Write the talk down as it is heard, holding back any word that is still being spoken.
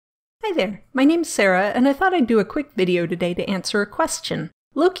Hi there, my name's Sarah, and I thought I'd do a quick video today to answer a question.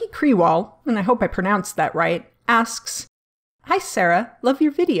 Loki Krewall, and I hope I pronounced that right, asks, "Hi Sarah, love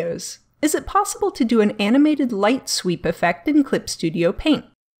your videos. Is it possible to do an animated light sweep effect in Clip Studio Paint?"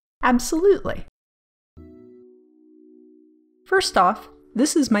 Absolutely. First off,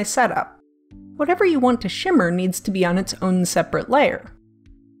 this is my setup. Whatever you want to shimmer needs to be on its own separate layer.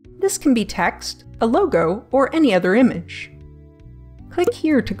 This can be text, a logo, or any other image. Click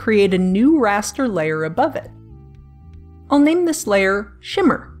here to create a new raster layer above it. I'll name this layer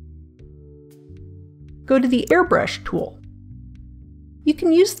Shimmer. Go to the Airbrush tool. You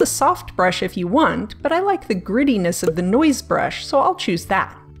can use the soft brush if you want, but I like the grittiness of the noise brush, so I'll choose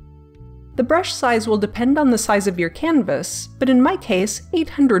that. The brush size will depend on the size of your canvas, but in my case,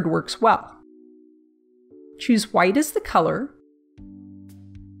 800 works well. Choose white as the color,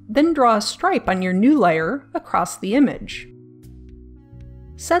 then draw a stripe on your new layer across the image.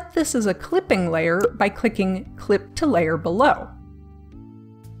 Set this as a clipping layer by clicking Clip to Layer below.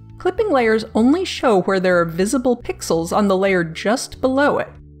 Clipping layers only show where there are visible pixels on the layer just below it.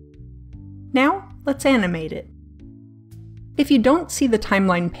 Now, let's animate it. If you don't see the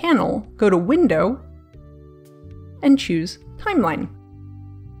timeline panel, go to Window and choose Timeline.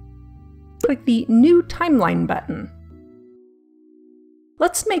 Click the New Timeline button.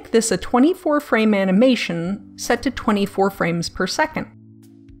 Let's make this a 24-frame animation set to 24 frames per second.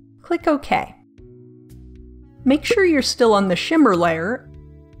 Click OK. Make sure you're still on the shimmer layer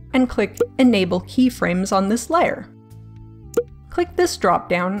and click Enable Keyframes on this layer. Click this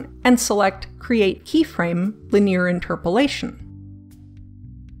drop-down and select Create Keyframe Linear Interpolation.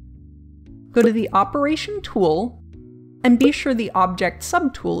 Go to the Operation tool and be sure the Object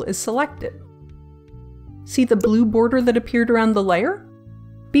subtool is selected. See the blue border that appeared around the layer?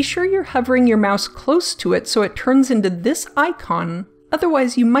 Be sure you're hovering your mouse close to it so it turns into this icon,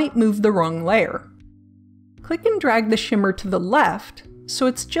 otherwise you might move the wrong layer. Click and drag the shimmer to the left so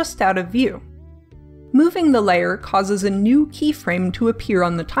it's just out of view. Moving the layer causes a new keyframe to appear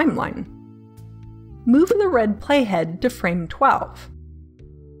on the timeline. Move the red playhead to frame 12.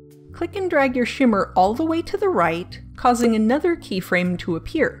 Click and drag your shimmer all the way to the right, causing another keyframe to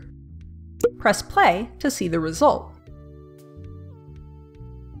appear. Press play to see the result.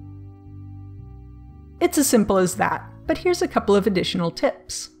 It's as simple as that, but here's a couple of additional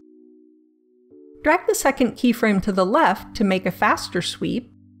tips. Drag the second keyframe to the left to make a faster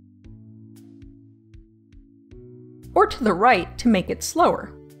sweep, or to the right to make it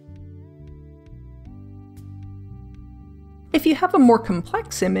slower. If you have a more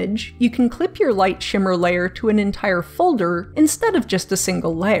complex image, you can clip your light shimmer layer to an entire folder instead of just a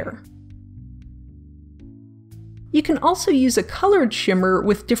single layer. You can also use a colored shimmer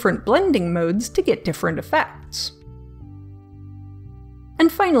with different blending modes to get different effects. And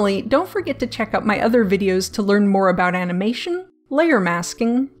finally, don't forget to check out my other videos to learn more about animation, layer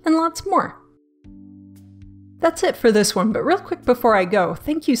masking, and lots more. That's it for this one, but real quick before I go,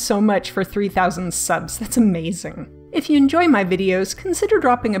 thank you so much for 3,000 subs, that's amazing. If you enjoy my videos, consider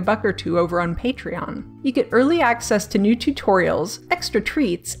dropping $1 or $2 over on Patreon. You get early access to new tutorials, extra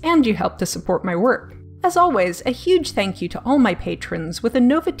treats, and you help to support my work. As always, a huge thank you to all my patrons, with a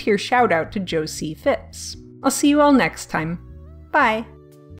Nova tier shout out to Joe C. Phipps. I'll see you all next time. Bye!